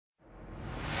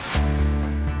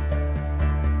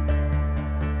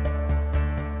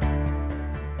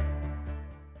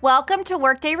Welcome to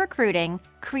Workday Recruiting,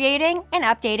 creating and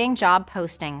updating job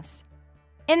postings.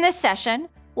 In this session,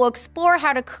 we'll explore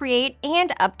how to create and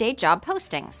update job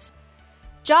postings.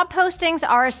 Job postings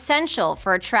are essential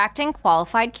for attracting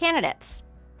qualified candidates.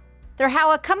 They're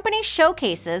how a company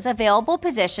showcases available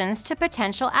positions to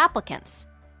potential applicants.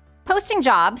 Posting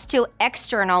jobs to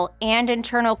external and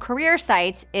internal career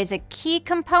sites is a key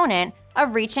component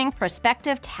of reaching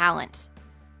prospective talent.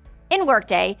 In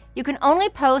Workday, you can only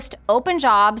post open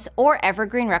jobs or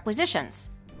evergreen requisitions.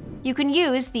 You can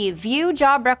use the View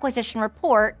Job Requisition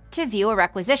report to view a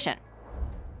requisition.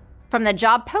 From the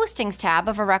Job Postings tab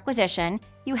of a requisition,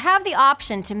 you have the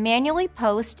option to manually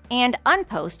post and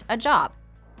unpost a job.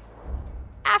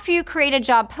 After you create a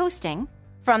job posting,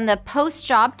 from the Post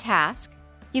Job task,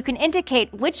 you can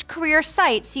indicate which career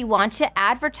sites you want to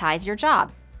advertise your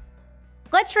job.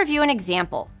 Let's review an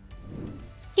example.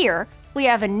 Here, we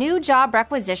have a new job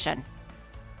requisition.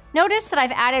 Notice that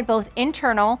I've added both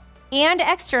internal and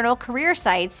external career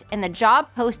sites in the job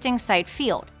posting site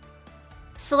field.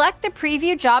 Select the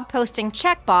Preview Job Posting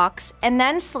checkbox and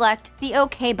then select the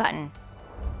OK button.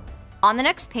 On the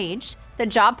next page, the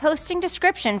job posting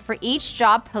description for each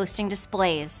job posting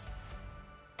displays.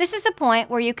 This is the point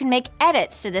where you can make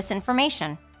edits to this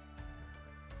information.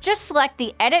 Just select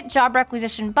the Edit Job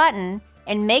Requisition button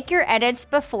and make your edits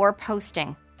before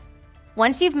posting.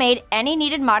 Once you've made any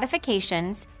needed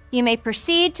modifications, you may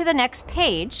proceed to the next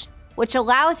page, which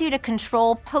allows you to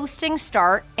control posting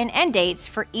start and end dates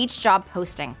for each job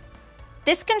posting.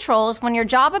 This controls when your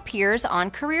job appears on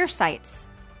career sites.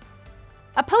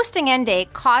 A posting end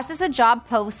date causes a job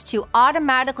post to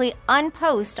automatically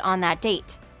unpost on that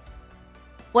date.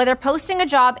 Whether posting a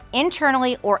job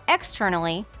internally or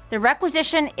externally, the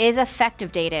requisition is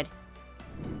effective dated.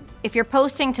 If you're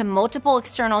posting to multiple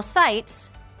external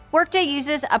sites, Workday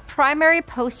uses a primary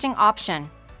posting option.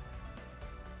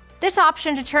 This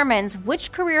option determines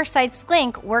which career site's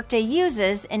link Workday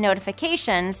uses in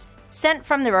notifications sent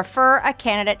from the Refer a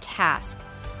Candidate task.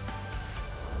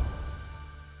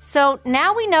 So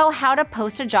now we know how to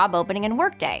post a job opening in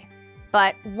Workday.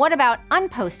 But what about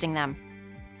unposting them?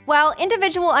 While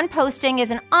individual unposting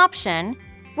is an option,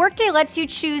 Workday lets you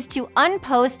choose to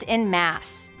unpost en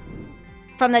masse.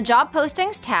 From the Job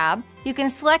Postings tab, you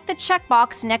can select the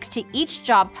checkbox next to each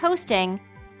job posting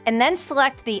and then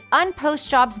select the Unpost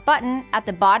Jobs button at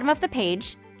the bottom of the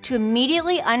page to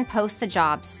immediately unpost the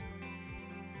jobs.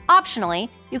 Optionally,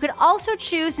 you could also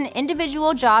choose an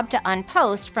individual job to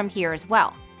unpost from here as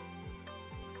well.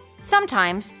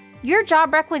 Sometimes, your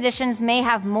job requisitions may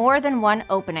have more than one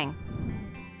opening.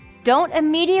 Don't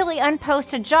immediately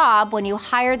unpost a job when you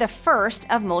hire the first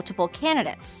of multiple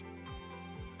candidates.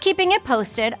 Keeping it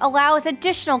posted allows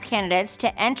additional candidates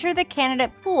to enter the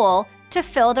candidate pool to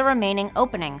fill the remaining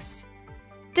openings.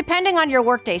 Depending on your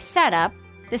Workday setup,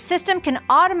 the system can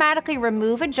automatically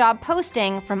remove a job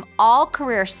posting from all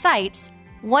career sites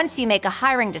once you make a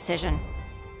hiring decision.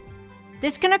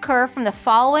 This can occur from the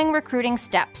following recruiting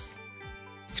steps: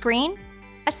 screen,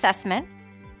 assessment,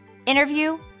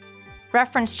 interview,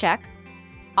 reference check,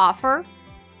 offer,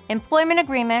 employment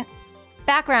agreement,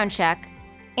 background check,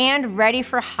 and ready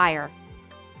for hire.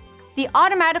 The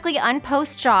automatically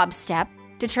unpost jobs step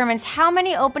determines how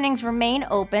many openings remain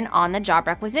open on the job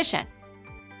requisition.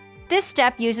 This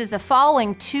step uses the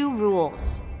following two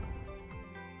rules.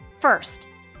 First,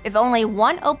 if only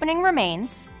one opening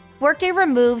remains, Workday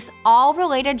removes all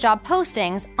related job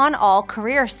postings on all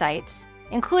career sites,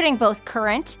 including both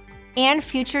current and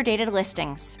future dated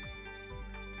listings.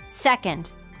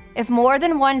 Second, if more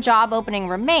than one job opening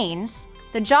remains,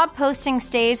 the job posting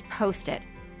stays posted.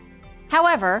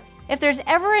 However, if there's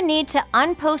ever a need to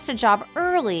unpost a job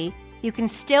early, you can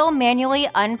still manually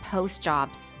unpost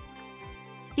jobs.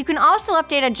 You can also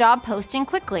update a job posting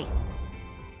quickly.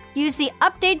 Use the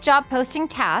Update Job Posting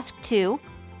task to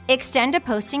extend a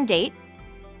posting date,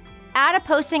 add a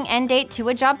posting end date to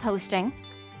a job posting,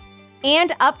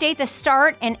 and update the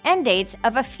start and end dates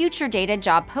of a future dated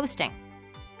job posting.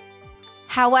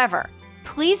 However,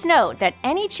 please note that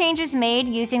any changes made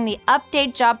using the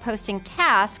Update Job Posting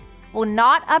task will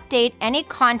not update any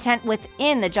content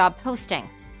within the job posting.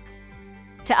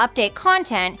 To update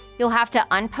content, you'll have to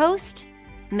unpost,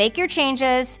 make your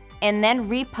changes, and then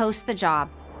repost the job.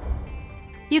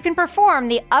 You can perform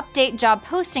the Update Job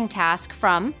Posting task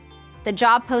from the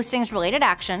Job Postings Related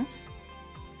Actions,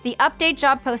 the Update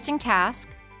Job Posting task,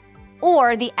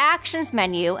 or the Actions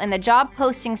menu in the Job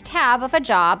Postings tab of a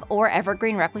job or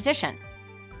evergreen requisition.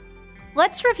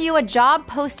 Let's review a job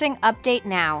posting update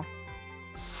now.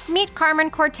 Meet Carmen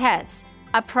Cortez,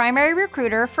 a primary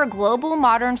recruiter for Global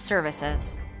Modern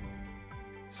Services.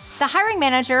 The hiring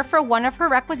manager for one of her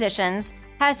requisitions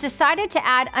has decided to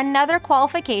add another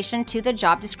qualification to the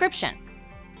job description.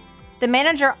 The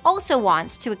manager also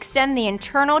wants to extend the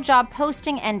internal job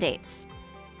posting end dates.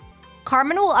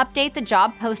 Carmen will update the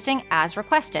job posting as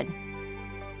requested.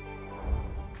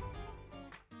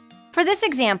 For this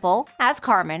example, as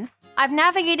Carmen, I've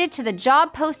navigated to the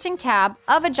Job Posting tab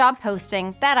of a job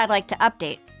posting that I'd like to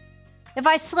update. If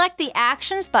I select the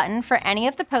Actions button for any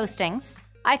of the postings,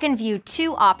 I can view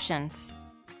two options: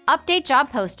 Update Job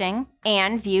Posting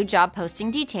and View Job Posting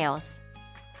Details.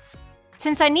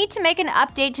 Since I need to make an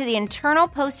update to the internal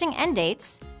posting end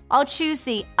dates, I'll choose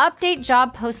the Update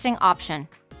Job Posting option.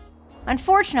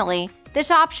 Unfortunately, this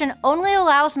option only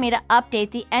allows me to update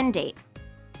the end date.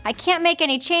 I can't make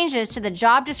any changes to the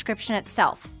job description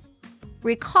itself.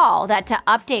 Recall that to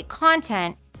update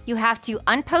content, you have to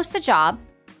unpost the job,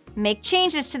 make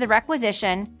changes to the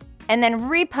requisition, and then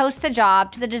repost the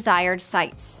job to the desired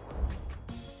sites.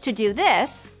 To do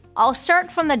this, I'll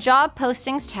start from the Job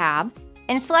Postings tab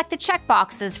and select the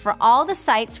checkboxes for all the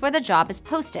sites where the job is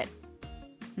posted.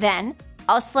 Then,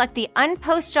 I'll select the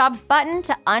Unpost Jobs button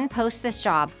to unpost this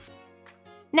job.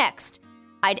 Next,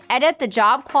 I'd edit the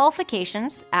job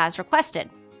qualifications as requested.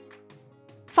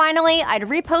 Finally, I'd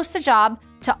repost the job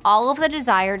to all of the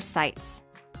desired sites.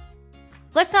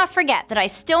 Let's not forget that I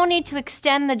still need to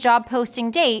extend the job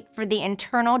posting date for the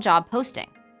internal job posting.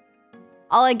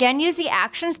 I'll again use the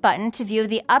Actions button to view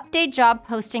the Update Job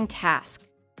Posting task.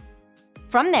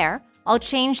 From there, I'll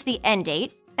change the end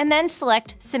date and then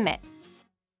select Submit.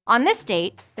 On this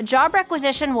date, the job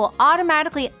requisition will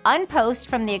automatically unpost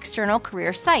from the external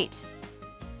career site.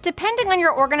 Depending on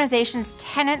your organization's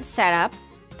tenant setup,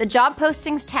 the Job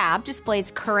Postings tab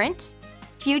displays current,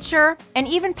 future, and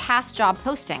even past job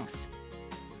postings.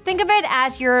 Think of it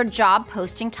as your job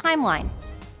posting timeline.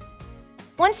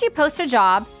 Once you post a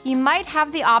job, you might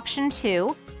have the option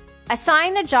to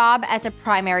assign the job as a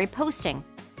primary posting,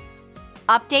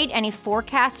 update any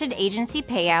forecasted agency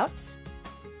payouts,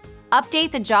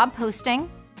 update the job posting,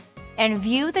 and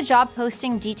view the job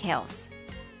posting details.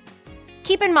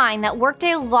 Keep in mind that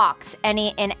Workday locks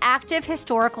any inactive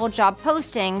historical job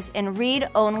postings in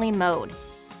read-only mode.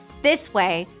 This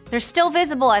way, they're still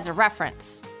visible as a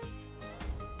reference.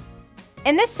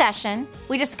 In this session,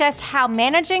 we discussed how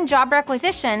managing job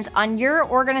requisitions on your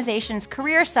organization's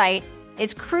career site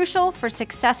is crucial for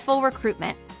successful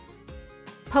recruitment.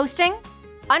 Posting,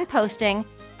 unposting,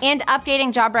 and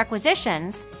updating job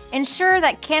requisitions ensure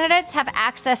that candidates have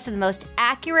access to the most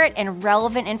accurate and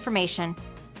relevant information.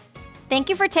 Thank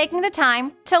you for taking the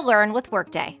time to learn with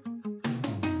Workday.